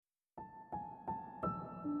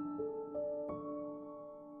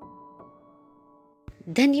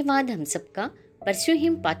धन्यवाद हम सबका परसों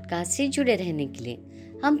हिम पॉडकास्ट से जुड़े रहने के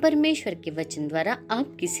लिए। हम परमेश्वर के वचन द्वारा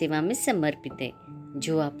आपकी सेवा में समर्पित हैं,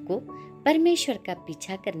 जो आपको परमेश्वर का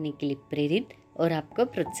पीछा करने के लिए प्रेरित और आपको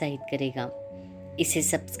प्रोत्साहित करेगा। इसे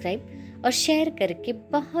सब्सक्राइब और शेयर करके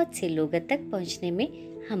बहुत से लोगों तक पहुंचने में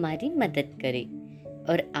हमारी मदद करें।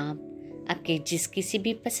 और आप आपके जिस किसी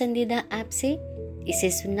भी पसंदीदा ऐप से इसे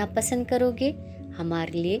सुनना पसंद करोगे,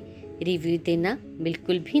 हमारे लिए रिव्यू देना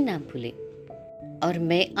बिल्कुल भी ना भूलें। और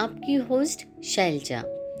मैं आपकी होस्ट शैलजा।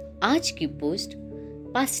 आज की पोस्ट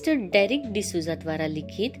पास्टर डेरिक डिसूजा द्वारा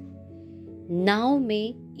लिखित नाव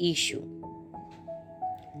में यीशु।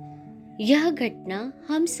 यह घटना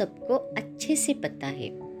हम सबको अच्छे से पता है।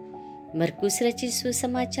 मरकुस रचित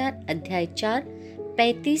सुसमाचार अध्याय 4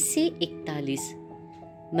 35 से 41,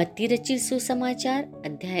 मत्ती रचित सुसमाचार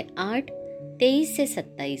अध्याय 8 23 से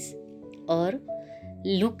 27 और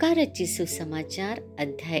लूका रचित सुसमाचार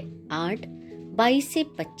अध्याय 8 22 से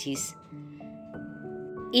 25।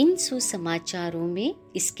 इन सुसमाचारों में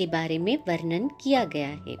इसके बारे में वर्णन किया गया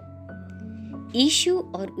है। यीशु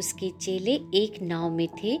और उसके चेले एक नाव में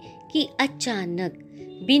थे कि अचानक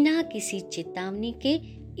बिना किसी चेतावनी के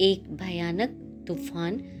एक भयानक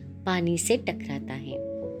तूफान पानी से टकराता है।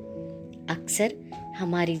 अक्सर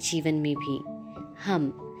हमारे जीवन में भी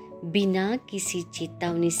हम बिना किसी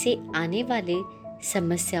चेतावनी से आने वाले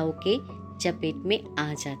समस्याओं के चपेट में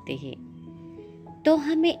आ जाते हैं। तो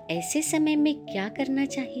हमें ऐसे समय में क्या करना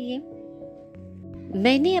चाहिए?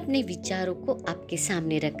 मैंने अपने विचारों को आपके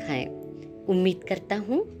सामने रखा है। उम्मीद करता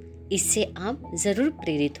हूँ इससे आप जरूर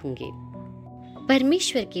प्रेरित होंगे।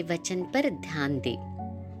 परमेश्वर के वचन पर ध्यान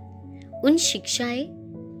दें। उन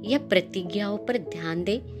शिक्षाएं या प्रतिज्ञाओं पर ध्यान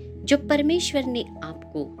दें जो परमेश्वर ने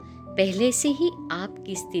आपको पहले से ही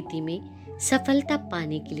आपकी स्थिति में सफलता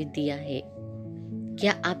पाने के लिए दिया है।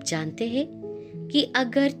 क्या आप जानते हैं कि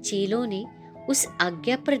अगर चेलों ने उस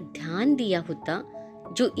आज्ञा पर ध्यान दिया होता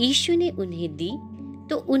जो यीशु ने उन्हें दी,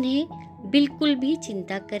 तो उन्हें बिल्कुल भी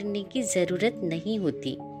चिंता करने की जरूरत नहीं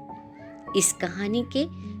होती। इस कहानी के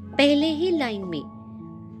पहले ही लाइन में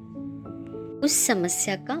उस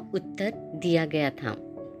समस्या का उत्तर दिया गया था।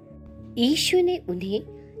 यीशु ने उन्हें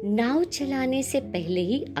नाव चलाने से पहले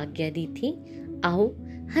ही आज्ञा दी थी, आओ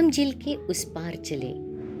हम झील के उस पार चले।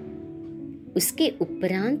 उसके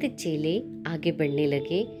उपरांत चेले आगे बढ़ने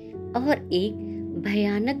लगे और एक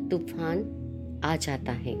भयानक तूफान आ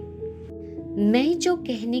जाता है। मैं जो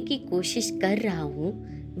कहने की कोशिश कर रहा हूँ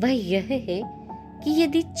वह यह है कि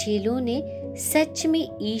यदि चेलों ने सच में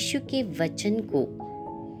यीशु के वचन को,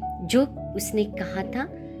 जो उसने कहा था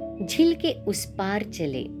झील के उस पार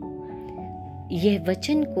चले, यह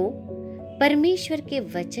वचन को परमेश्वर के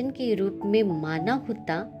वचन के रूप में माना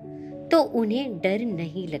होता, तो उन्हें डर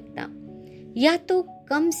नहीं लगता, या तो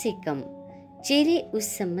कम से कम चेले उस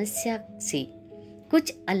समस्या से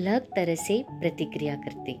कुछ अलग तरह से प्रतिक्रिया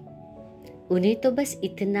करते। उन्हें तो बस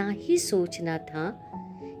इतना ही सोचना था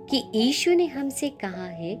कि यीशु ने हमसे कहा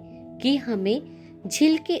है कि हमें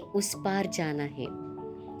झील के उस पार जाना है,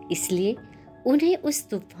 इसलिए उन्हें उस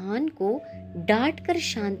तूफान को डांट कर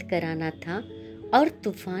शांत कराना था और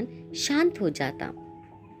तूफान शांत हो जाता।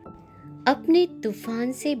 अपने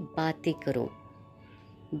तूफान से बातें करो।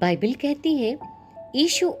 बाइबल कहती है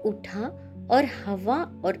यीशु उठा और हवा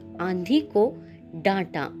और आंधी को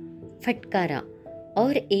डांटा, फटकारा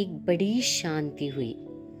और एक बड़ी शांति हुई।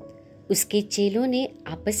 उसके चेलों ने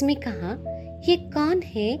आपस में कहा, ये कौन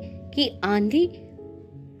है कि आंधी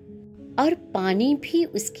और पानी भी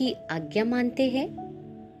उसकी आज्ञा मानते हैं?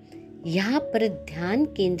 यहाँ पर ध्यान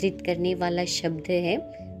केंद्रित करने वाला शब्द है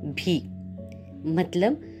भी,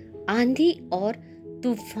 मतलब आंधी और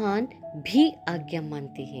तूफान भी आज्ञा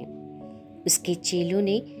मानते हैं। उसके चेलों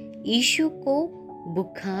ने यीशु को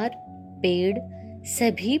बुखार, पेड़,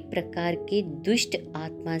 सभी प्रकार के दुष्ट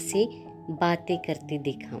आत्मा से बातें करते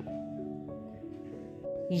देखा।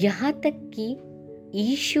 यहाँ तक कि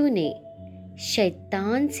यीशु ने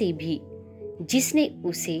शैतान से भी, जिसने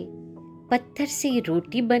उसे पत्थर से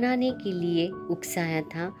रोटी बनाने के लिए उकसाया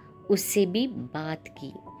था, उससे भी बात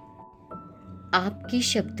की। आपके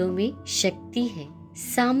शब्दों में शक्ति है,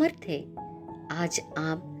 सामर्थ्य है। आज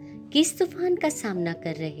आप किस तूफान का सामना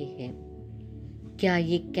कर रहे हैं? क्या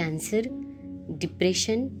ये कैंसर,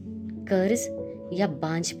 डिप्रेशन, कर्ज या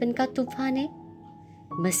बांझपन का तूफान है?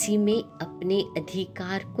 मसीह में अपने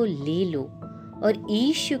अधिकार को ले लो और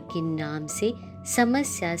यीशु के नाम से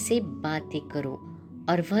समस्या से बातें करो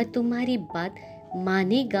और वह तुम्हारी बात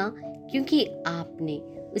मानेगा, क्योंकि आपने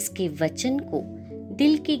उसके वचन को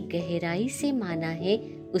दिल की गहराई से माना है,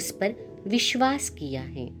 उस पर विश्वास किया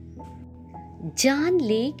है। जान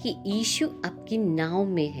ले कि यीशु आपकी नाव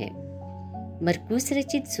में है। मरकुस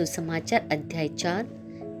रचित सुसमाचार अध्याय 4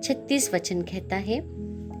 36 वचन कहता है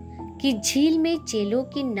कि झील में चेलों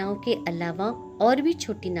की नाव के अलावा और भी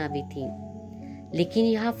छोटी नावें थीं, लेकिन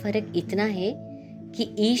यहाँ फर्क इतना है कि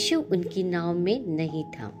यीशु उनकी नाव में नहीं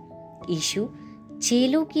था, यीशु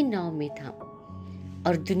चेलों की नाव में था।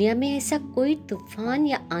 और दुनिया में ऐसा कोई तूफान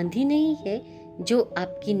या आंधी नहीं है जो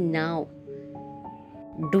आपकी नाव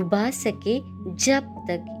डुबा सके जब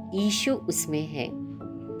तक यीशु उसमें है।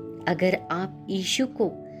 अगर आप यीशु को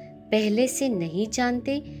पहले से नहीं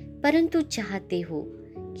जानते परंतु चाहते हो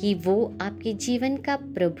कि वो आपके जीवन का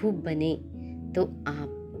प्रभु बने, तो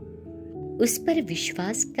आप उस पर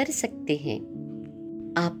विश्वास कर सकते हैं।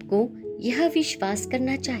 आपको यह विश्वास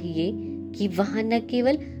करना चाहिए कि वहाँ न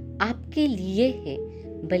केवल आपके लिए है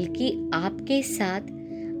बल्कि आपके साथ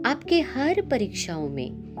आपके हर परीक्षाओं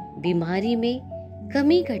में, बीमारी में,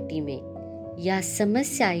 कमी घटी में या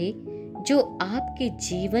समस्याएं जो आपके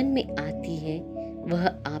जीवन में आती है, वह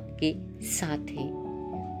आपके साथ है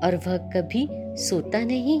और वह कभी सोता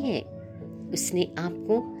नहीं है। उसने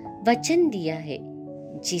आपको वचन दिया है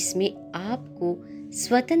जिसमें आपको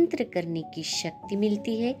स्वतंत्र करने की शक्ति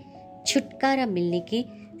मिलती है, छुटकारा मिलने की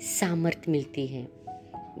सामर्थ्य मिलती है।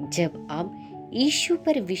 जब आप यीशु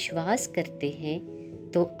पर विश्वास करते हैं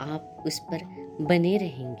तो आप उस पर बने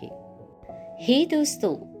रहेंगे। हे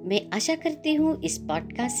दोस्तों, मैं आशा करती हूँ इस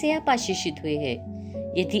पॉडकास्ट से आप आशीषित हुए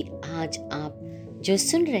हैं। यदि आज आप जो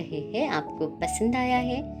सुन रहे हैं आपको पसंद आया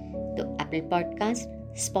है तो एप्पल पॉडकास्ट,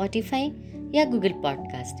 स्पॉटिफाई या गूगल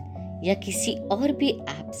पॉडकास्ट या किसी और भी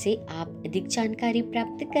ऐप से आप अधिक जानकारी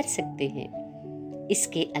प्राप्त कर सकते हैं।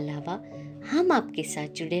 इसके अलावा हम आपके साथ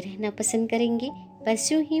जुड़े रहना पसंद करेंगे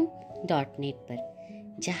persuehim.net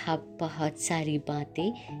पर, जहाँ बहुत सारी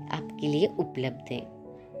बातें आपके लिए उपलब्ध हैं।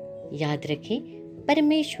 याद रखें,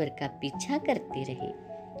 परमेश्वर का पीछा करते रहें,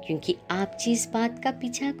 क्योंकि आप जिस बात का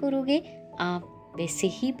पीछा करोगे आप वैसे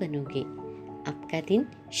ही बनोगे। आपका दिन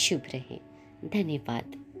शुभ रहे।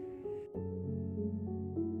 धन्यवाद।